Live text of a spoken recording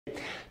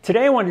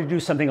Today I wanted to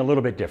do something a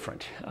little bit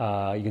different.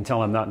 You can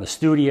tell I'm not in the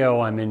studio.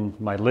 I'm in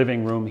my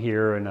living room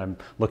here, and I'm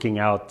looking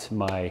out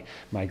my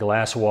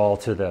glass wall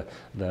to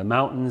the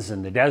mountains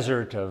and the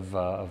desert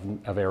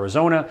of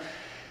Arizona.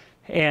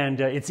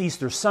 And it's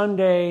Easter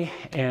Sunday,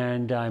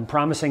 and I'm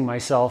promising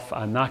myself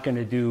I'm not going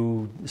to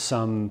do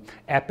some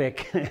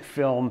epic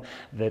film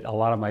that a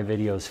lot of my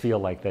videos feel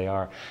like they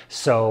are.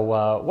 So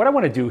what I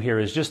want to do here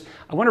is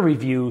I want to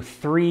review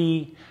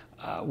three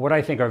what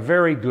I think are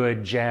very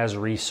good jazz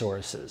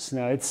resources.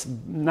 Now, it's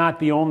not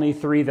the only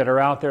three that are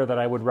out there that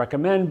I would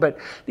recommend, but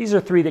these are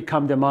three that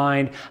come to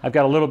mind. I've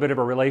got a little bit of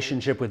a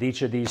relationship with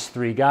each of these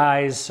three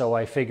guys, so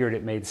I figured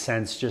it made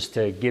sense just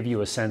to give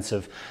you a sense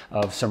of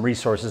some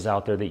resources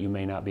out there that you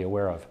may not be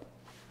aware of.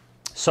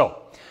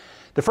 So,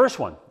 the first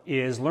one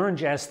is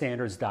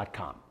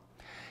LearnJazzStandards.com.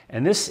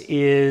 And this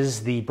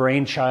is the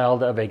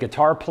brainchild of a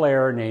guitar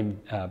player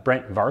named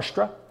Brent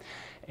Varstra.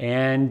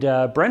 And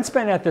Brent's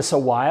been at this a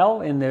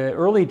while. In the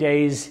early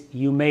days,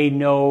 you may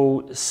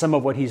know some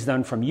of what he's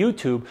done from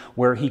YouTube,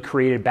 where he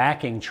created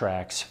backing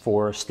tracks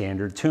for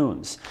standard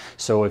tunes.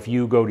 So if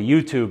you go to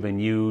YouTube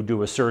and you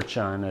do a search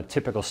on a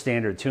typical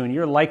standard tune,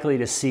 you're likely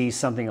to see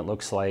something that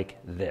looks like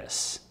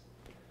this.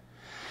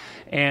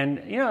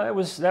 And you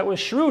know, that was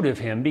shrewd of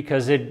him,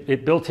 because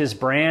it built his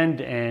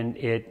brand and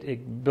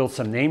it built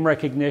some name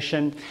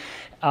recognition.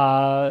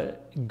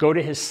 Go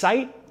to his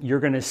site, you're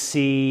going to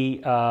see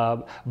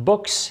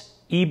books,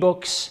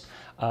 ebooks.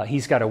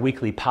 He's got a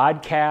weekly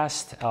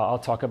podcast I'll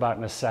talk about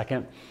in a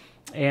second.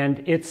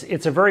 And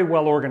it's a very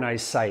well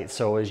organized site.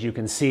 So as you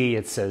can see,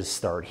 it says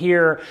start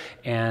here,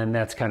 and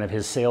that's kind of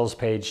his sales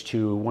page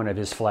to one of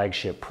his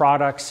flagship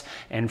products.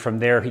 And from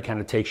there, he kind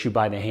of takes you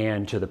by the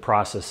hand to the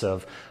process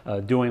of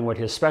doing what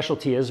his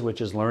specialty is, which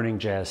is learning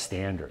jazz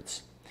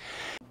standards.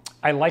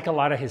 I like a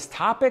lot of his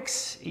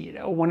topics. You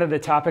know, one of the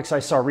topics I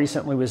saw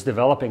recently was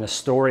developing a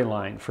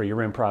storyline for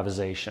your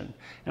improvisation.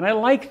 And I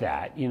like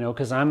that, you know,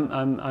 because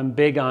I'm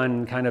big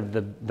on kind of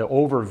the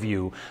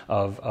overview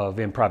of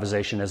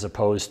improvisation as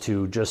opposed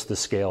to just the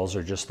scales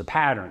or just the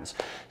patterns.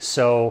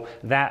 So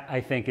that, I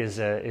think, is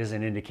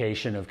an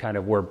indication of kind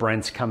of where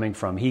Brent's coming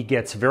from. He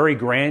gets very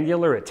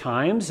granular at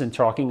times in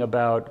talking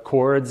about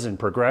chords and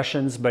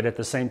progressions, but at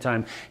the same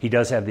time, he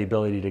does have the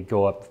ability to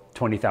go up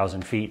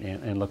 20,000 feet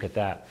and look at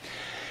that.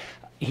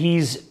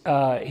 He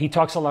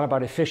talks a lot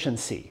about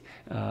efficiency.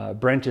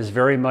 Brent is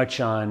very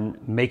much on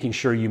making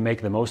sure you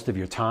make the most of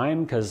your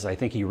time, because I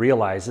think he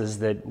realizes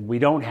that we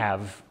don't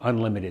have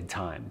unlimited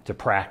time to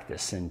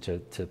practice and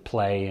to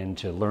play and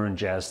to learn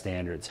jazz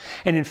standards.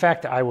 And in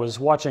fact, I was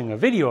watching a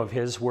video of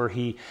his where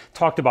he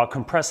talked about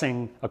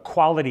compressing a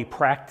quality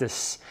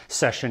practice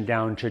session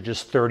down to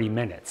just 30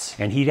 minutes.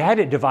 And he had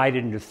it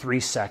divided into three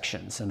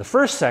sections. And the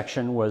first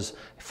section was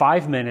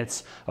 5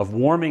 minutes of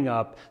warming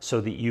up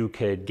so that you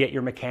could get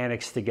your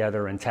mechanics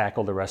together and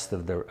tackle the rest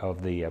of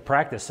the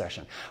practice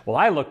session. Well,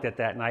 I looked at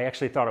that and I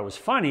actually thought it was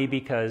funny,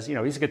 because, you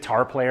know, he's a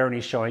guitar player and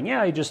he's showing,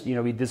 yeah, he just, you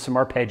know, he did some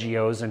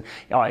arpeggios, and,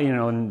 you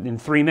know, in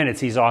 3 minutes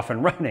he's off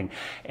and running.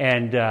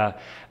 And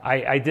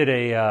I did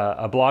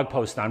a blog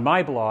post on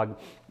my blog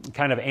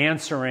kind of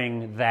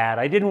answering that.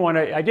 I didn't want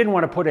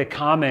to put a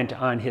comment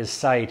on his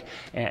site,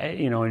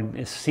 you know,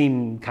 and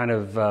seem kind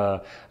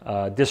of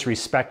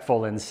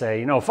disrespectful and say,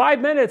 you know, 5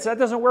 minutes, that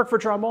doesn't work for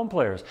trombone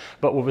players.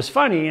 But what was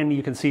funny, and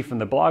you can see from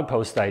the blog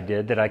post I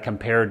did, that I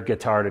compared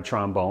guitar to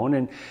trombone.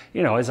 And,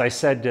 you know, as I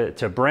said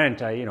to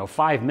Brent, you know,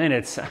 5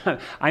 minutes,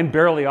 I'm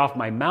barely off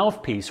my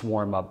mouthpiece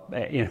warm up,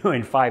 you know,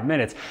 in 5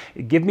 minutes.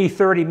 Give me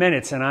 30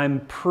 minutes and I'm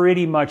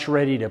pretty much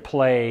ready to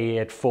play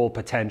at full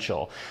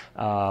potential.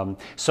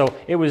 So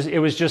it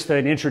was just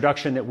an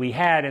introduction that we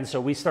had, and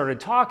so we started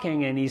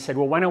talking, and he said,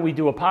 well, why don't we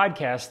do a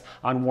podcast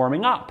on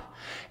warming up?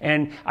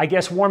 And I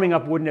guess warming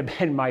up wouldn't have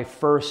been my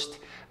first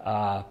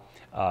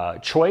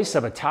choice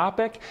of a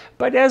topic,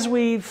 but as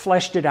we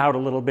fleshed it out a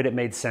little bit, it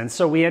made sense.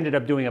 So we ended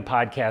up doing a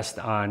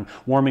podcast on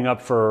warming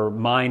up for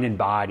mind and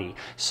body.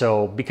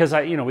 So because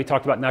you know, we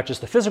talked about not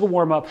just the physical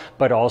warm up,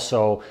 but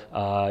also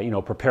you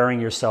know, preparing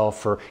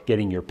yourself for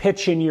getting your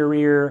pitch in your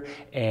ear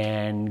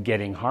and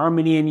getting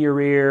harmony in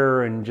your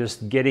ear and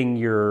just getting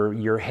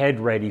your head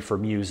ready for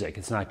music.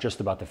 It's not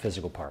just about the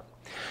physical part.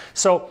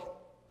 So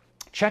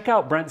check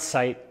out Brent's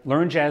site,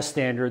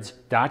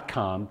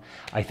 LearnJazzStandards.com.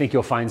 I think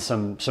you'll find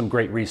some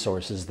great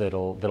resources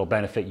that'll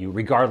benefit you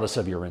regardless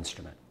of your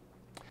instrument.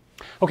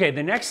 Okay,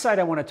 the next site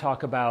I want to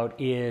talk about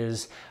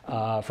is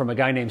from a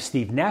guy named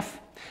Steve Neff.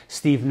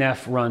 Steve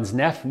Neff runs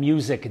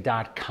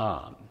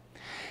neffmusic.com.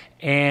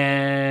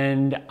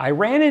 And I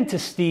ran into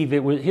Steve.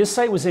 His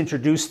site was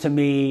introduced to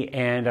me,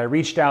 and I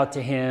reached out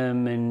to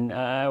him, and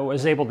I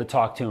was able to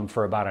talk to him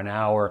for about an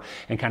hour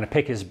and kind of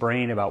pick his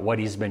brain about what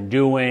he's been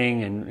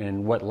doing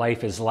and what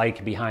life is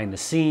like behind the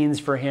scenes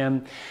for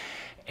him.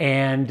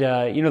 And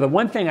you know, the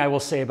one thing I will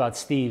say about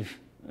Steve,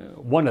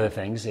 one of the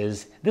things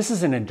is this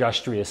is an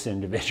industrious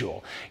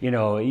individual. You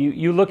know,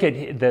 you look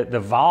at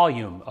the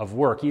volume of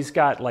work. He's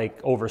got like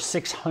over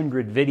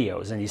 600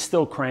 videos, and he's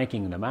still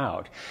cranking them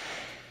out.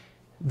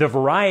 The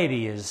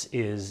variety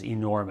is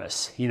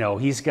enormous. You know,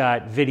 he's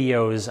got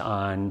videos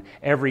on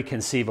every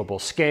conceivable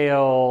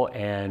scale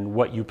and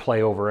what you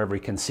play over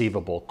every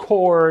conceivable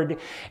chord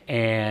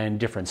and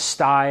different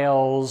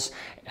styles,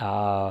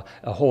 a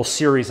whole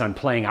series on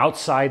playing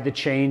outside the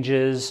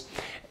changes.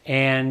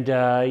 And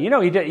you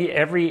know,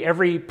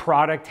 every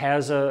product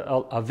has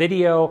a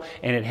video,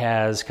 and it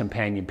has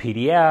companion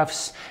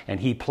PDFs, and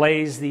he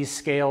plays these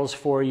scales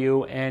for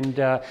you. And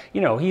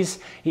you know,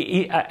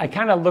 I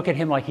kind of look at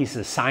him like he's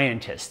a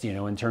scientist, you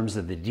know, in terms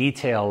of the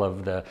detail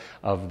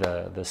of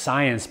the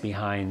science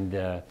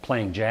behind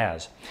playing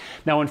jazz.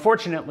 Now,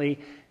 unfortunately,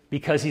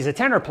 because he's a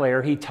tenor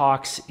player, he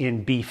talks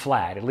in B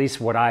flat, at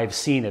least what I've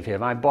seen of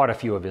him. I bought a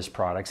few of his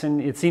products,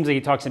 and it seems like he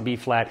talks in B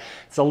flat.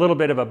 It's a little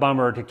bit of a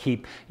bummer to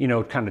keep, you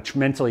know, kind of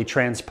mentally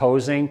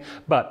transposing,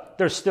 but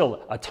there's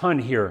still a ton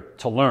here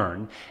to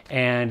learn,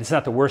 and it's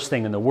not the worst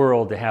thing in the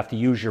world to have to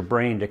use your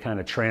brain to kind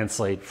of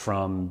translate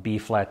from B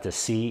flat to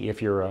C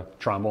if you're a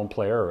trombone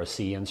player or a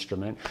C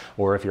instrument,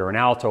 or if you're an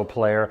alto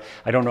player.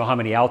 I don't know how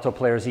many alto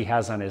players he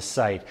has on his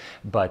site,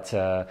 but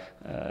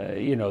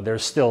you know,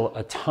 there's still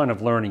a ton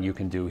of learning you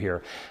can do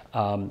here.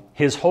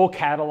 His whole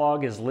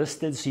catalog is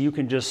listed, so you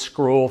can just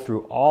scroll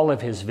through all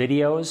of his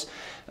videos.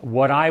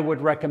 What I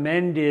would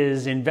recommend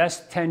is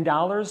invest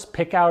 $10,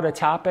 pick out a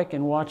topic,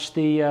 and watch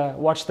the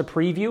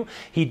preview.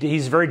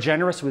 He's very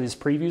generous with his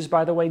previews,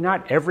 by the way.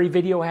 Not every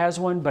video has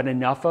one, but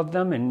enough of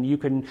them, and you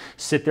can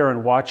sit there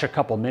and watch a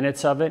couple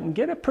minutes of it and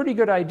get a pretty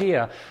good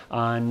idea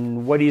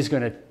on what he's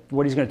going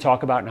to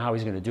talk about and how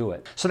he's going to do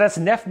it. So that's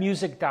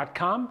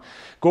neffmusic.com.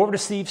 Go over to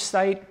Steve's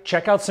site,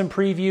 check out some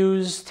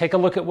previews, take a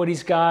look at what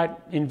he's got,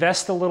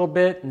 invest a little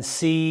bit, and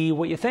see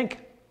what you think.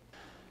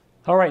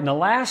 All right, and the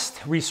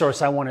last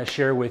resource I want to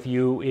share with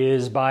you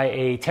is by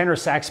a tenor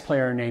sax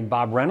player named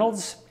Bob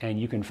Reynolds,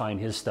 and you can find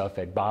his stuff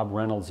at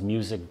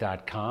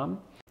bobreynoldsmusic.com.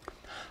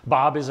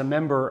 Bob is a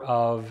member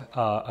of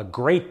a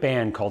great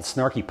band called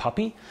Snarky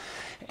Puppy,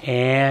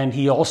 and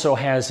he also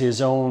has his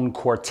own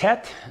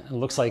quartet. It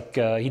looks like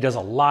he does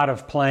a lot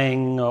of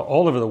playing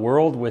all over the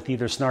world with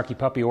either Snarky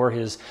Puppy or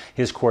his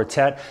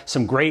quartet.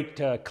 Some great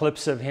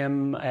clips of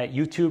him at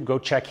YouTube. Go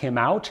check him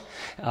out.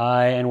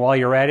 And while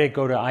you're at it,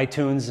 go to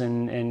iTunes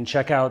and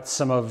check out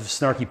some of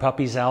Snarky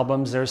Puppy's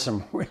albums. There's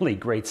some really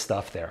great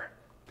stuff there.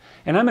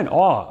 And I'm in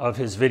awe of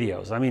his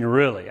videos. I mean,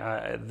 really,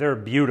 they're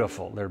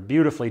beautiful. They're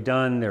beautifully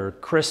done. They're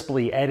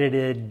crisply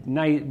edited,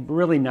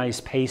 really nice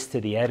pace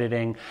to the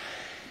editing.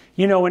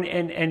 You know,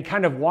 and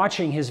kind of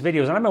watching his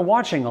videos, and I've been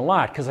watching a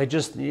lot because I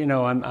just, you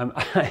know,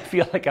 I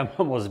feel like I'm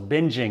almost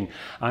binging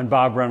on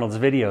Bob Reynolds'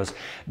 videos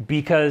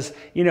because,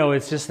 you know,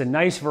 it's just a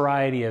nice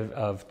variety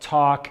of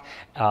talk,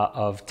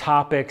 of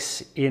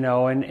topics, you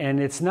know, and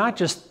it's not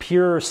just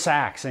pure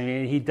sax. I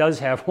mean, he does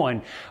have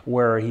one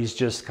where he's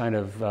just kind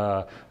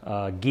of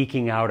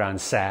geeking out on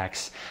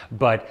sax,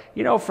 but,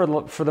 you know,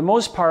 for the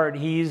most part,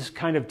 he's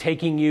kind of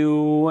taking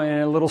you in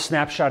a little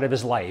snapshot of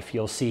his life.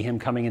 You'll see him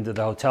coming into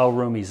the hotel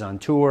room. He's on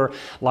tour.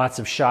 Lots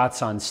of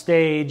shots on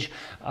stage,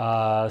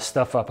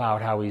 stuff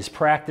about how he's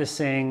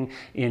practicing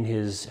in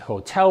his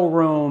hotel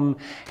room.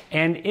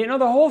 And, you know,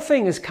 the whole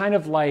thing is kind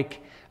of like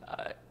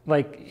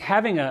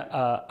having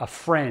a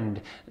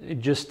friend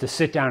just to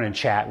sit down and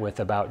chat with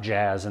about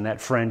jazz, and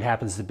that friend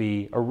happens to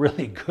be a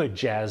really good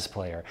jazz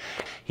player.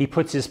 He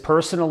puts his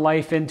personal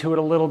life into it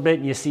a little bit,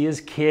 and you see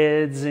his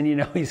kids, and, you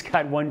know, he's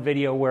got one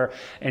video where,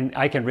 and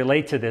I can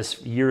relate to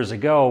this years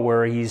ago,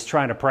 where he's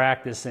trying to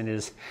practice and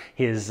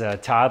his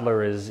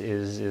toddler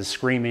is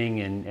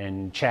screaming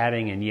and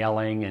chatting and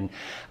yelling, and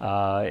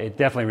it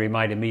definitely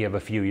reminded me of a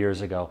few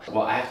years ago.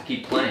 Well, I have to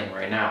keep playing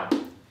right now,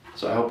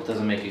 so I hope it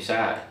doesn't make you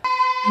sad.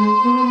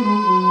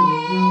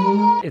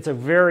 It's a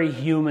very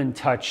human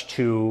touch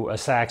to a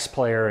sax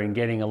player and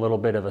getting a little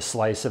bit of a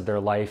slice of their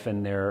life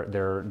and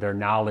their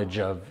knowledge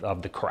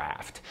of the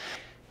craft.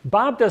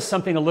 Bob does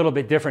something a little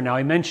bit different. Now,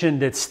 I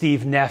mentioned that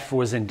Steve Neff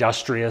was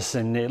industrious,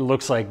 and it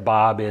looks like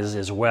Bob is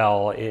as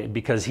well,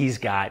 because he's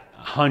got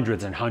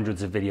hundreds and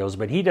hundreds of videos,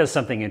 but he does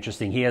something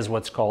interesting. He has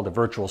what's called a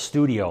virtual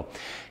studio.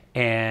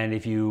 And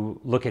if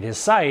you look at his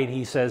site,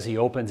 he says he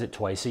opens it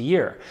twice a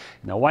year.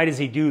 Now, why does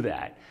he do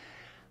that?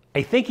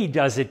 I think he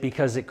does it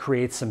because it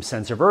creates some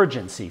sense of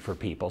urgency for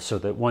people, so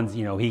that once,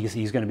 you know,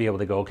 he's going to be able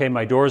to go, okay,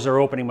 my doors are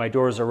opening,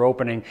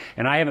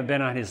 and I haven't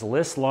been on his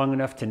list long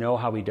enough to know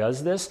how he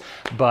does this,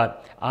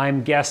 but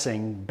I'm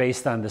guessing,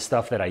 based on the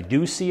stuff that I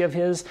do see of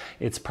his,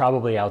 it's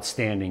probably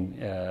outstanding,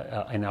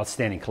 an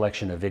outstanding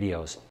collection of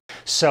videos.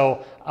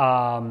 So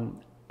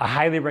I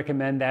highly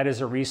recommend that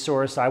as a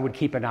resource. I would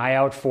keep an eye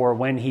out for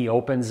when he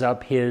opens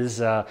up his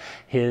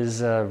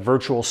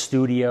virtual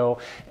studio,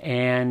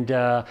 and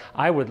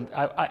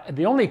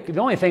the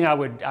only thing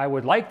I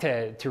would like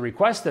to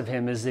request of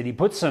him is that he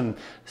put some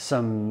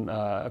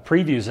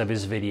previews of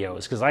his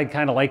videos, because I'd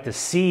kind of like to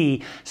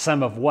see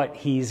some of what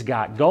he's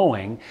got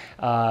going.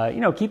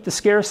 You know, keep the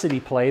scarcity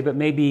play, but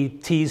maybe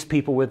tease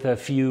people with a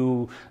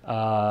few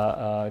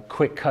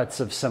quick cuts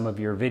of some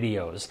of your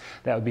videos.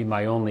 That would be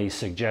my only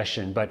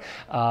suggestion. But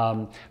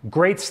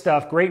great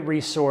stuff, great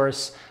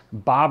resource,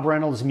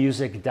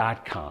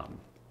 bobreynoldsmusic.com.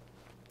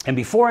 And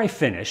before I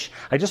finish,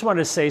 I just want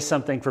to say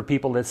something for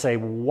people that say,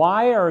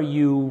 why are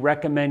you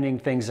recommending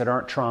things that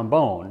aren't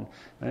trombone?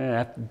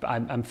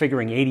 I'm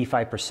figuring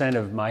 85%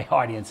 of my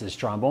audience is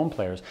trombone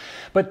players.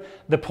 But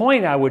the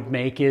point I would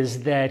make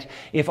is that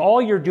if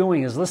all you're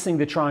doing is listening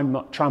to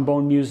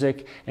trombone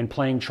music and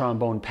playing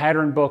trombone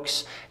pattern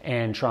books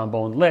and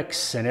trombone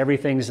licks and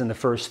everything's in the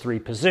first 3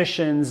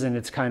 positions and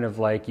it's kind of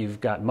like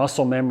you've got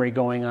muscle memory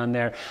going on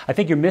there, I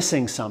think you're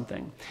missing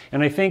something.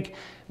 And I think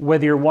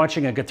whether you're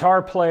watching a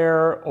guitar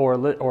player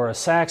or a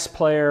sax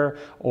player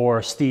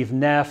or Steve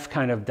Neff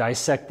kind of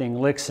dissecting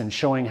licks and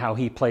showing how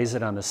he plays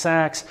it on the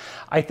sax,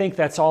 I think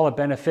that's all a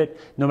benefit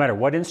no matter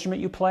what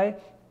instrument you play.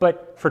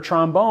 But for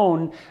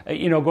trombone,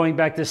 going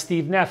back to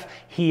Steve Neff,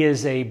 he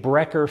is a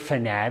Brecker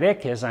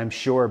fanatic, as I'm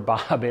sure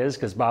Bob is,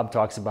 because Bob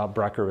talks about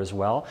Brecker as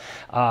well.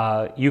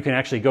 You can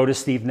actually go to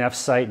Steve Neff's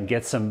site and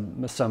get some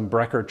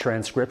Brecker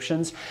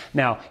transcriptions.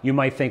 Now, you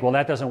might think, well,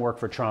 that doesn't work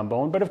for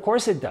trombone, but of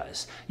course it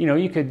does.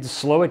 You could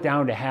slow it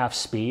down to half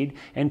speed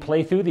and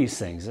play through these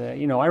things. I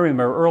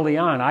remember early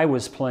on, I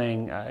was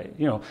playing,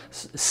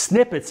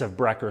 snippets of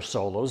Brecker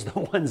solos, the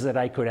ones that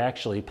I could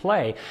actually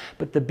play.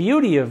 But the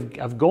beauty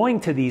of going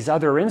to these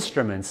other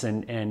instruments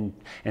and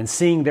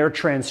seeing their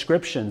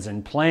transcriptions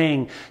and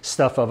playing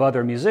stuff of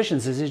other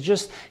musicians is it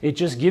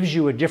just gives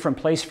you a different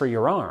place for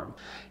your arm.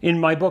 In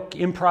my book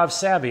Improv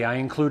Savvy, I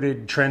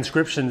included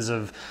transcriptions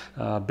of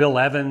Bill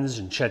Evans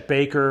and Chet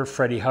Baker,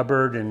 Freddie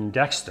Hubbard and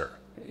Dexter.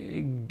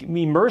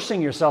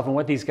 Immersing yourself in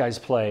what these guys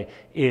play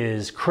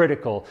is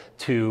critical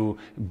to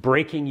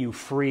breaking you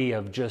free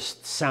of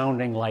just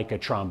sounding like a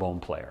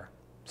trombone player.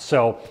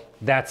 So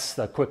that's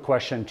a quick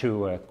question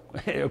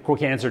a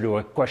quick answer to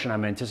a question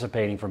I'm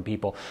anticipating from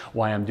people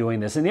why I'm doing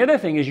this. And the other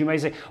thing is you may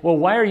say, well,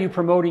 why are you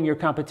promoting your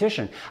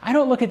competition? I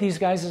don't look at these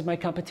guys as my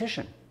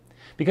competition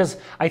because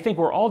I think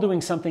we're all doing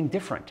something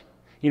different.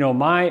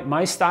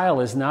 My style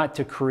is not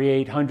to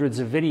create hundreds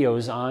of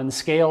videos on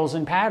scales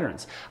and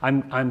patterns.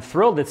 I'm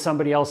thrilled that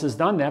somebody else has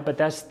done that, but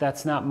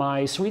that's not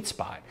my sweet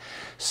spot.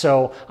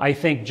 So I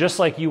think just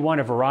like you want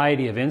a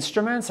variety of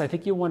instruments, I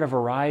think you want a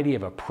variety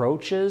of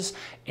approaches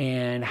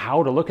and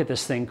how to look at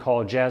this thing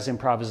called jazz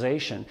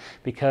improvisation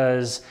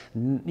because,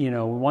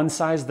 one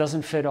size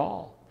doesn't fit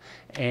all.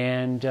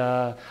 And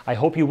I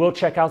hope you will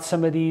check out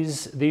some of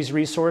these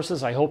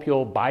resources. I hope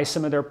you'll buy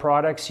some of their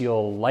products.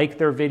 You'll like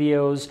their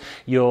videos.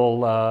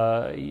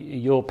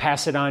 You'll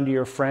pass it on to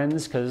your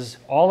friends because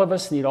all of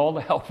us need all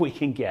the help we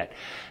can get.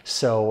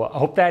 So I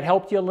hope that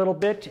helped you a little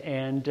bit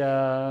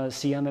and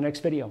see you on the next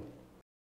video.